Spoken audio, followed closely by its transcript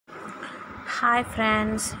Hi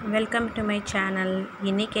friends, welcome to my channel.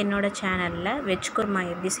 இன்னைக்கு என்னோட சேனல்ல வெஜ் குருமா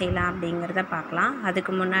எப்படி செய்யலாம் அப்படிங்கறத பார்க்கலாம்.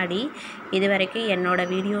 அதுக்கு முன்னாடி இதுவரைக்கும் என்னோட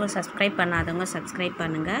வீடியோவை சப்ஸ்கிரைப் பண்ணாதவங்க சப்ஸ்கிரைப்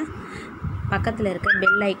பண்ணுங்க. பக்கத்துல இருக்க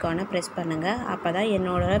பெல் ஐகானை பிரஸ் பண்ணுங்க. அப்பதான்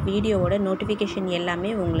என்னோட வீடியோவோட நோட்டிஃபிகேஷன்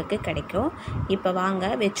எல்லாமே உங்களுக்கு கிடைக்கும். இப்போ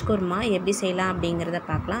வாங்க வெஜ் குருமா எப்படி செய்யலாம் அப்படிங்கறத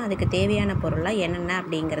பார்க்கலாம். அதுக்கு தேவையான பொருள்லாம் என்னென்ன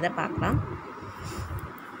அப்படிங்கறத பார்க்கலாம்.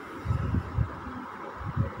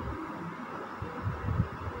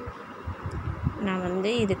 நான்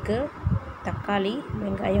வந்து இதுக்கு தக்காளி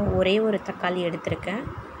வெங்காயம் ஒரே ஒரு தக்காளி எடுத்திருக்கேன்.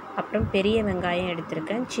 அப்புறம் பெரிய வெங்காயம்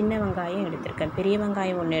எடுத்திருக்கேன், சின்ன வெங்காயம் எடுத்திருக்கேன். பெரிய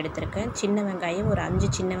வெங்காயம் 1 எடுத்திருக்கேன், சின்ன வெங்காயம் ஒரு 5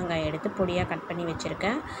 சின்ன வெங்காயம் எடுத்து பொடியாக கட் பண்ணி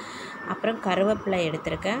வச்சுருக்கேன். அப்புறம் கருவேப்பிலை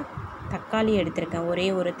எடுத்திருக்கேன், தக்காளி எடுத்திருக்கேன், ஒரே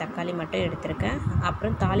ஒரு தக்காளி மட்டும் எடுத்திருக்கேன்.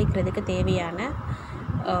 அப்புறம் தாளிக்கிறதுக்கு தேவையான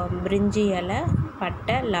பிரிஞ்சி இலை,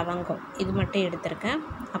 பட்டை, லவங்கம் இது மட்டும் எடுத்திருக்கேன்.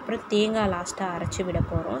 அப்புறம் தேங்காய் லாஸ்ட்டாக அரைச்சி விட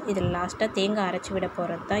போகிறோம். இதில் லாஸ்ட்டாக தேங்காய் அரைச்சி விட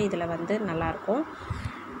போகிறது தான் இதில் வந்து நல்லாயிருக்கும்.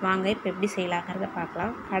 வாங்க இப்போ எப்படி செய்யலாங்கிறத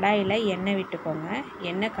பார்க்கலாம். கடாயில் எண்ணெய் விட்டுக்கோங்க.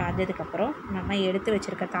 எண்ணெய் காய்ஞ்சதுக்கப்புறம் நம்ம எடுத்து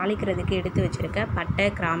வச்சுருக்க தாளிக்கிறதுக்கு எடுத்து வச்சுருக்க பட்டை,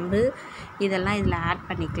 கிராம்பு இதெல்லாம் இதில் ஆட்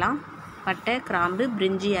பண்ணிக்கலாம். பட்டை, கிராம்பு,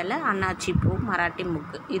 பிரிஞ்சி இலை, அன்னாச்சி பூ, மராட்டி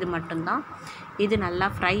முக்கு இது மட்டும்தான். இது நல்லா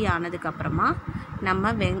ஃப்ரை ஆனதுக்கப்புறமா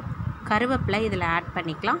நம்ம கருவேப்பிலை இதில் ஆட்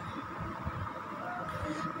பண்ணிக்கலாம்.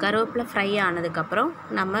 கருவேப்பிலை ஃப்ரை ஆனதுக்கப்புறம்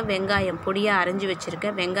நம்ம வெங்காயம் பொடியாக அரைஞ்சி வச்சுருக்க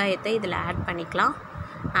வெங்காயத்தை இதில் ஆட் பண்ணிக்கலாம்.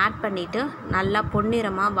 ஆட் பண்ணிவிட்டு நல்லா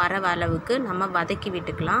பொன்னிறமாக வர அளவுக்கு நம்ம வதக்கி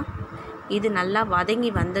விட்டுக்கலாம். இது நல்லா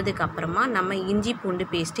வதங்கி வந்ததுக்கப்புறமா நம்ம இஞ்சி பூண்டு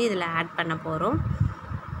பேஸ்ட்டு இதில் ஆட் பண்ண போகிறோம்.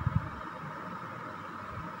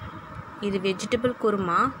 இது வெஜிடபிள்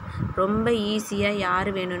குருமா, ரொம்ப ஈஸியாக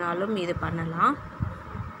யார் வேணும்னாலும் இது பண்ணலாம்.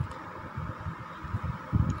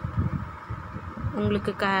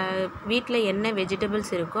 உங்களுக்கு வீட்டில் என்ன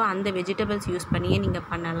வெஜிடபிள்ஸ் இருக்கோ அந்த வெஜிடபிள்ஸ் யூஸ் பண்ணியே நீங்கள்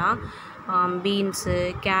பண்ணலாம். பீன்ஸு,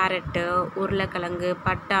 கேரட்டு, உருளைக்கிழங்கு,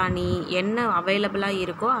 பட்டாணி என்ன அவைலபிளாக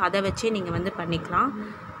இருக்கோ அதை வச்சே நீங்கள் வந்து பண்ணிக்கலாம்.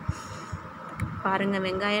 பாருங்கள்,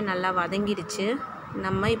 வெங்காயம் நல்லா வதங்கிடுச்சு.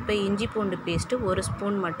 நம்ம இப்போ இஞ்சி பூண்டு பேஸ்ட்டு 1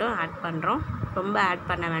 ஸ்பூன் மட்டும் ஆட் பண்ணுறோம். ரொம்ப ஆட்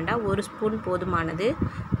பண்ண வேண்டாம், 1 ஸ்பூன் போதுமானது.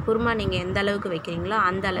 குருமா நீங்கள் எந்த அளவுக்கு வைக்கிறீங்களோ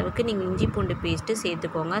அந்த அளவுக்கு நீங்கள் இஞ்சி பூண்டு பேஸ்ட்டு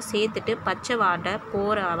சேர்த்துக்கோங்க. சேர்த்துட்டு பச்சை வாடை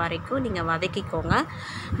போகிற வரைக்கும் நீங்கள் வதக்கிக்கோங்க.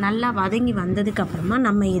 நல்லா வதங்கி வந்ததுக்கப்புறமா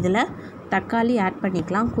நம்ம இதில் தக்காளி ஆட்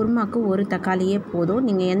பண்ணிக்கலாம். குருமாவுக்கு 1 தக்காளியே போதும்.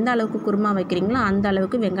 நீங்கள் எந்த அளவுக்கு குருமா வைக்கிறீங்களோ அந்த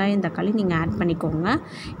அளவுக்கு வெங்காயம் தக்காளி நீங்கள் ஆட் பண்ணிக்கோங்க.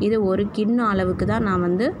 இது 1 கிண்ணம் அளவுக்கு தான் நான்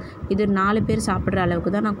வந்து இது 4 பேர் சாப்பிட்ற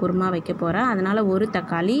அளவுக்கு தான் நான் குருமா வைக்க போகிறேன். அதனால் 1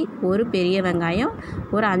 தக்காளி, 1 பெரிய வெங்காயம்,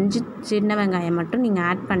 ஒரு 5 சின்ன வெங்காயம் மட்டும் நீங்கள்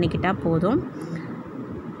ஆட் பண்ணிக்கிட்டால் போதும்.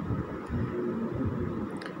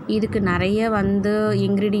 இதுக்கு நிறைய வந்து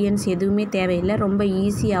இன்க்ரீடியன்ட்ஸ் எதுவுமே தேவையில்லை, ரொம்ப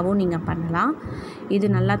ஈஸியாகவும் நீங்கள் பண்ணலாம். இது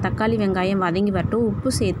நல்லா தக்காளி வெங்காயம் வதங்கி வரட்டும்.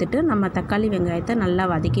 உப்பு சேர்த்துட்டு நம்ம தக்காளி வெங்காயத்தை நல்லா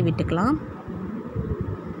வதக்கி விட்டுக்கலாம்.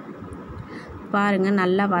 பாருங்கள்,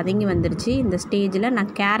 நல்லா வதங்கி வந்துருச்சு. இந்த ஸ்டேஜில்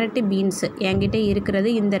நான் கேரட்டு, பீன்ஸு என்கிட்ட இருக்கிறது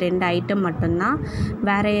இந்த 2 ஐட்டம் மட்டும்தான்.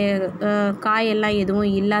 வேறு காயெல்லாம்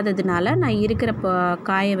எதுவும் இல்லாததுனால நான் இருக்கிற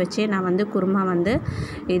காயை வச்சே நான் வந்து குருமா வந்து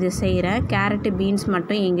இது செய்கிறேன். கேரட்டு, பீன்ஸ்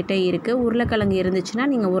மட்டும் என்கிட்ட இருக்குது. உருளைக்கிழங்கு இருந்துச்சுன்னா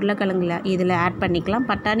நீங்கள் உருளைக்கிழங்குல இதில் ஆட் பண்ணிக்கலாம்,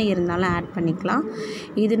 பட்டாணி இருந்தாலும் ஆட் பண்ணிக்கலாம்.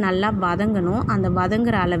 இது நல்லா வதங்கணும். அந்த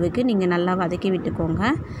வதங்குற அளவுக்கு நீங்கள் நல்லா வதக்கி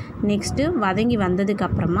விட்டுக்கோங்க. நெக்ஸ்ட்டு வதங்கி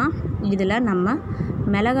வந்ததுக்கப்புறமா இதில் நம்ம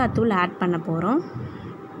மிளகாத்தூள் ஆட் பண்ண போகிறோம்.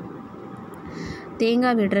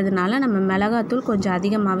 தேங்காய் விடுறதுனால நம்ம மிளகாத்தூள் கொஞ்சம்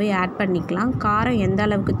அதிகமாகவே ஆட் பண்ணிக்கலாம். காரம் எந்த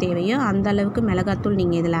அளவுக்கு தேவையோ அந்த அளவுக்கு மிளகாத்தூள்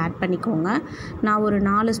நீங்கள் இதில் ஆட் பண்ணிக்கோங்க. நான் ஒரு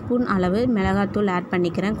 4 ஸ்பூன் அளவு மிளகாத்தூள் ஆட்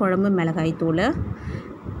பண்ணிக்கிறேன், குழம்பு மிளகாய் தூள்.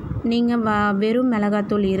 நீங்கள் வெறும்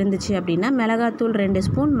மிளகாத்தூள் இருந்துச்சு அப்படின்னா மிளகாத்தூள் 2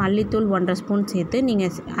 ஸ்பூன், மல்லித்தூள் 1.5 ஸ்பூன் சேர்த்து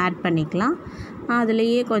நீங்கள் ஆட் பண்ணிக்கலாம்.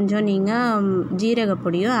 அதுலேயே கொஞ்சம் நீங்கள்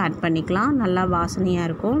ஜீரகப்பொடியும் ஆட் பண்ணிக்கலாம், நல்லா வாசனையாக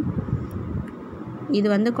இருக்கும். இது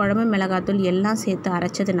வந்து குழம்பு மிளகாத்தூள் எல்லாம் சேர்த்து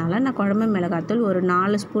அரைச்சதுனால நான் குழம்பு மிளகாத்தூள் ஒரு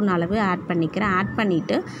 4 ஸ்பூன் அளவு ஆட் பண்ணிக்கிறேன். ஆட்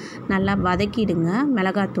பண்ணிவிட்டு நல்லா வதக்கிடுங்க.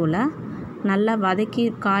 மிளகாத்தூளை நல்லா வதக்கி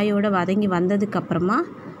காயோடு வதங்கி வந்ததுக்கப்புறமா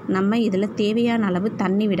நம்ம இதில் தேவையான அளவு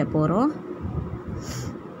தண்ணி விட போகிறோம்.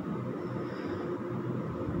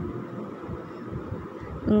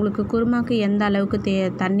 உங்களுக்கு குருமாக்கு எந்த அளவுக்கு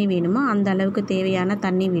தண்ணி வேணுமோ அந்த அளவுக்கு தேவையான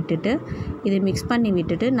தண்ணி விட்டுட்டு இது மிக்ஸ் பண்ணி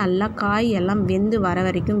விட்டுட்டு நல்லா காய் எல்லாம் வெந்து வர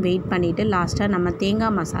வரைக்கும் வெயிட் பண்ணிவிட்டு லாஸ்ட்டாக நம்ம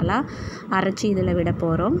தேங்காய் மசாலா அரைச்சி இதில் விட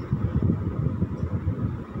போகிறோம்.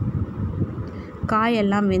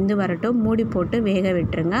 காயெல்லாம் வெந்து வரட்டும், மூடி போட்டு வேக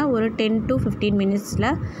விட்டுருங்க. ஒரு 10 to 15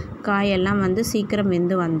 மினிட்ஸில் காயெல்லாம் வந்து சீக்கிரம்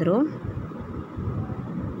வெந்து வந்துடும்.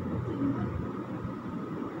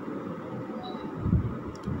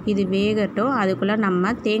 இது வேகட்டும். அதுக்குள்ளே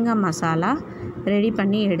நம்ம தேங்காய் மசாலா ரெடி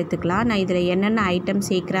பண்ணி எடுத்துக்கலாம். நான் இதில் என்னென்ன ஐட்டம்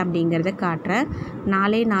சேர்க்குறேன் அப்படிங்கிறத காட்டுறேன்.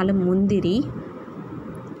 4 முந்திரி,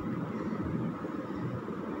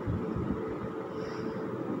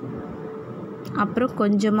 அப்புறம்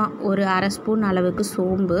கொஞ்சமாக ஒரு அரை ஸ்பூன் அளவுக்கு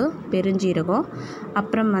சோம்பு, பெருஞ்சீரகம்,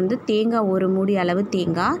 அப்புறம் வந்து தேங்காய் ஒரு மூடி அளவு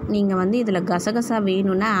தேங்காய். நீங்கள் வந்து இதில் கசகசா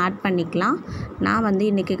வேணும்னா ஆட் பண்ணிக்கலாம். நான் வந்து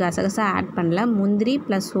இன்றைக்கி கசகசா ஆட் பண்ணல. முந்திரி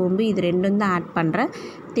ப்ளஸ் சோம்பு இது ரெண்டும் தான் ஆட் பண்ணுறேன்.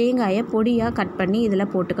 தேங்காயை பொடியாக கட் பண்ணி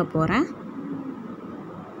இதில் போட்டுக்க போகிறேன்.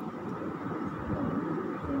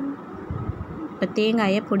 இப்போ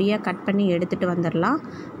தேங்காயை பொடியாக கட் பண்ணி எடுத்துகிட்டு வந்துடலாம்.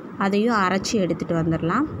 அதையும் அரைச்சி எடுத்துகிட்டு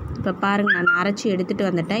வந்துடலாம். இப்போ பாருங்கள், நான் அரைச்சி எடுத்துகிட்டு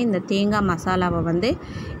வந்துட்டேன். இந்த தேங்காய் மசாலாவை வந்து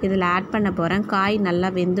இதில் ஆட் பண்ண போகிறேன். காய் நல்லா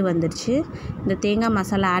வெந்து வந்துடுச்சு. இந்த தேங்காய்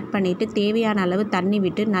மசாலா ஆட் பண்ணிவிட்டு தேவையான அளவு தண்ணி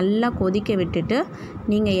விட்டு நல்லா கொதிக்க விட்டுட்டு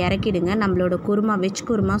நீங்கள் இறக்கிடுங்க. நம்மளோட குருமா, வெஜ்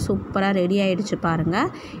குருமா சூப்பராக ரெடி ஆகிடுச்சு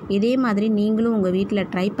பாருங்கள். இதே மாதிரி நீங்களும் உங்கள் வீட்டில்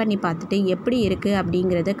ட்ரை பண்ணி பார்த்துட்டு எப்படி இருக்குது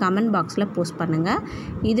அப்படிங்கிறத கமெண்ட் பாக்ஸில் போஸ்ட் பண்ணுங்கள்.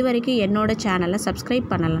 இது வரைக்கும் என்னோடய சேனலை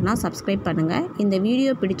சப்ஸ்கிரைப் பண்ணலைன்னா சப்ஸ்கிரைப் பண்ணுங்கள். இந்த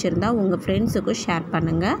வீடியோ பிடிச்சிருந்தால் உங்கள் ஃப்ரெண்ட்ஸுக்கும் ஷேர்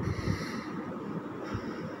பண்ணுங்கள்.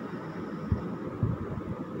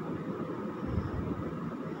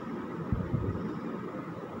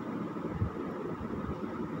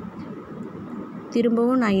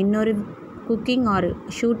 திரும்பவும் நான் இன்னொரு குக்கிங் ஆர்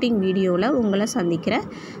ஷூட்டிங் வீடியோவில் உங்களை சந்திக்கிறேன்.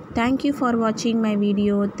 தேங்க்யூ ஃபார் வாட்சிங் மை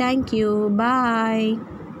வீடியோ. தேங்க்யூ. பாய்.